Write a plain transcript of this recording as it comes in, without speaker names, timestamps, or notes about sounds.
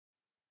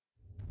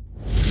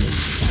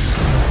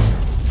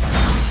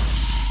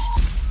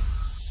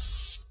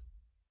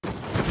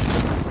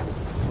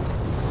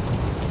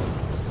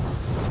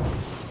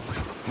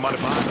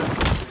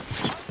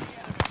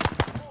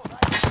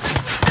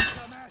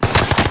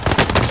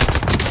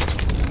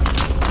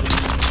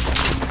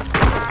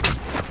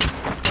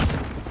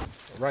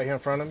right here in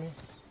front of me.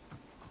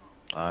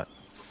 Alright.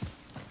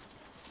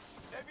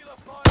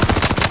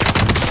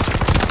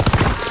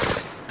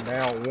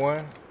 Down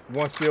one.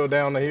 One still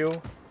down the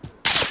hill.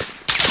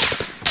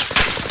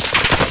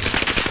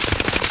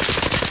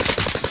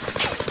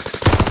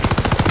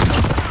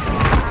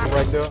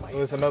 Right there.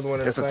 There's another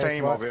one in the same spot. It's a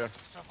team over here.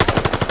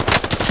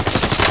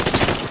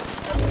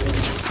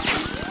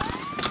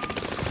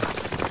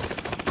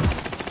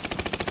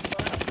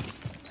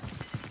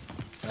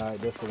 Alright,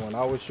 that's the one.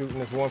 I was shooting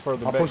this one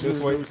further back this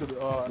way. To the,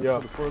 yeah.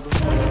 To the further.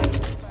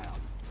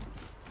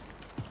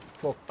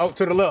 Oh,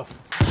 to the left.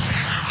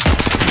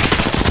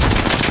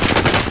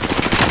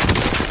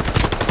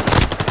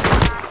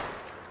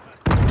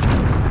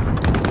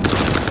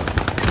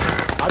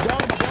 I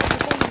got him.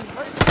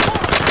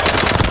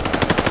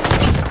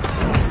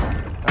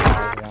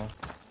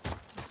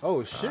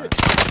 Oh shit.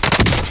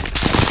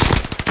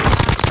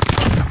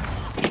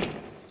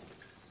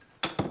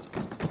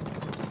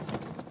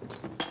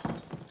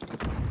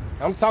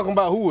 I'm talking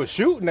about who was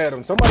shooting at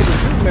him. Somebody was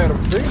shooting at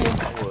him. See him?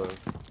 I was.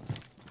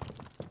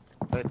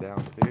 That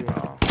downstairs.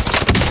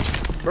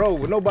 Bro,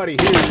 nobody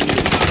here.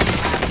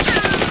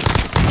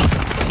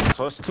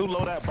 So it's two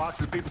loadout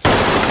boxes, people.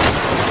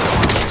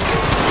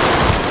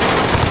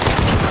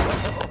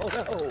 Oh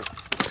no.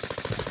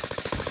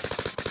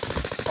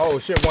 Oh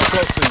shit, one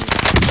close to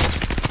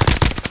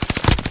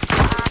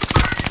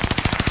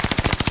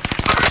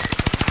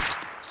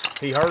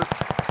you. He hurt.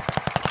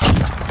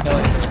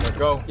 Let's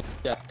go.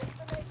 Yeah.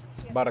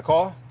 By the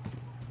car?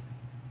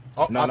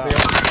 Oh, no, I see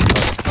him.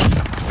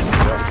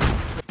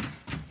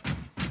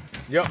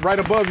 Yep, right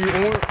above you,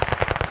 Owen.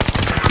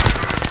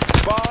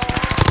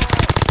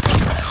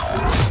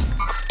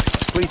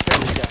 Please tell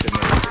me you got them.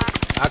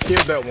 I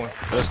killed that one.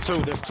 There's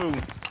two.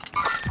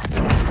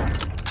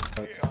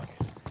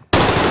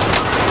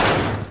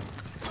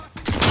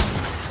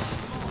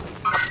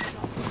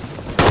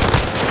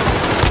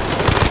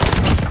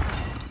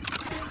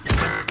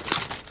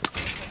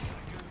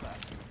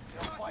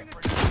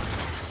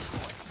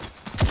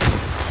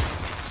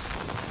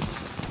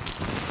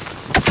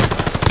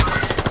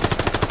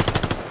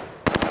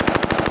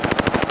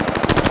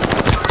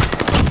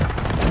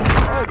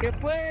 ¿Qué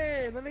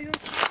fue? No le dio.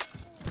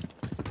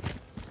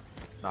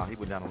 Nah, he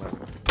went down the left.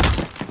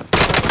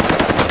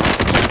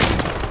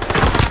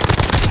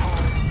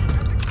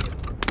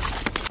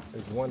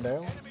 There's one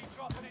down.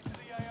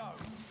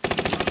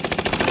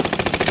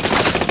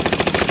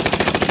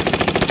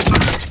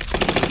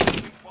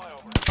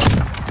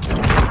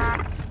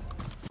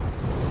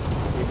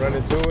 He run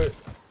into it.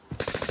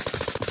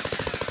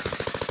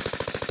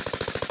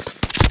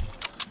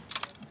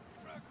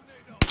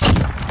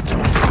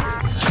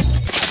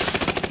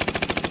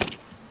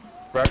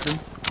 Cracked him.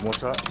 One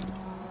shot.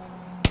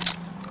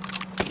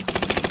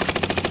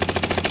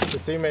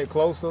 His teammate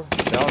closer.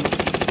 Down.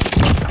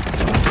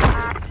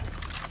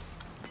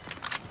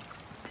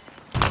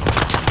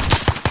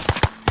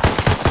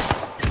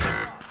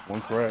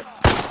 One crack.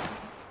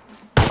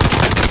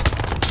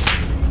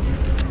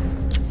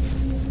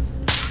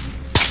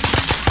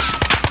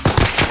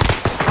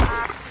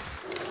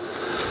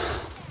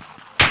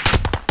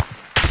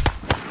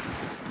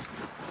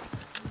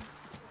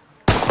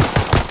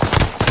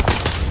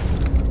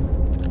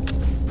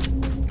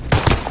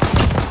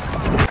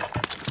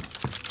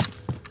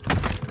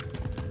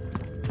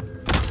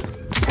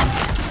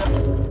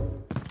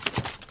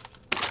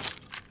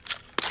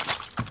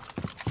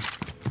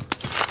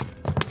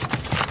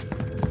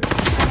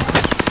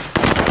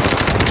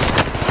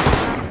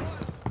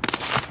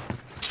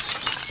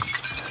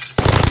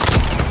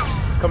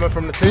 Coming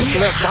from the team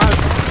left behind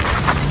you.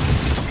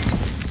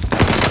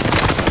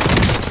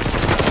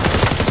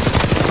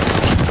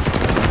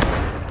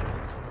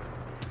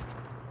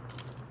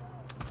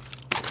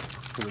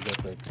 Who got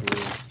that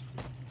kill?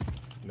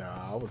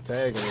 Nah, I was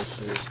tagging this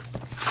shit.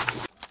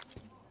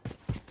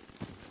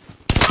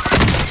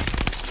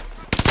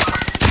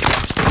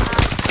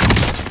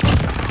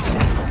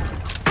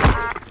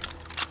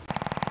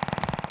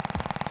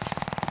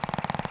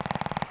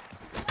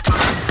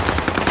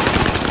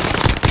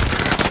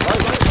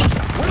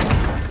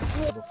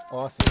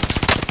 Awesome.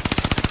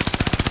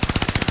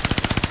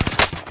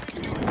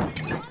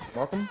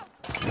 Mark him.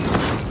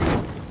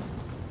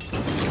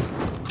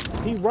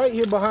 He right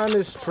here behind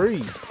this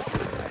tree. For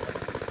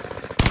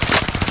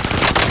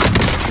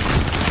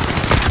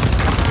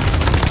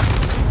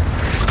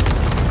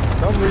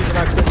some reason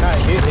I could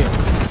not hit him.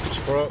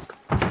 Truck.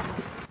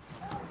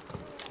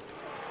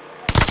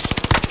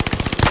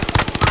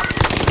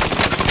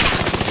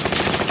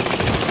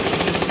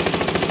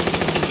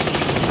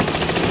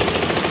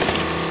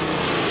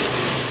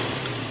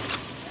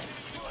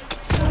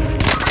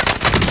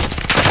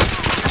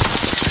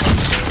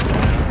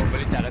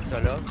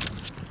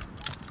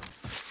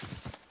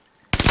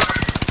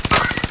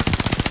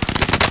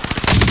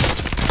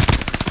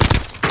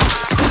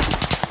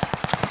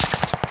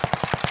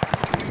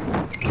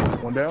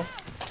 One down. I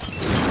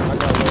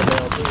got one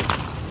down too.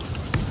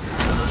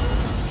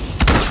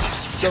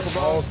 I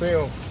don't see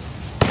him.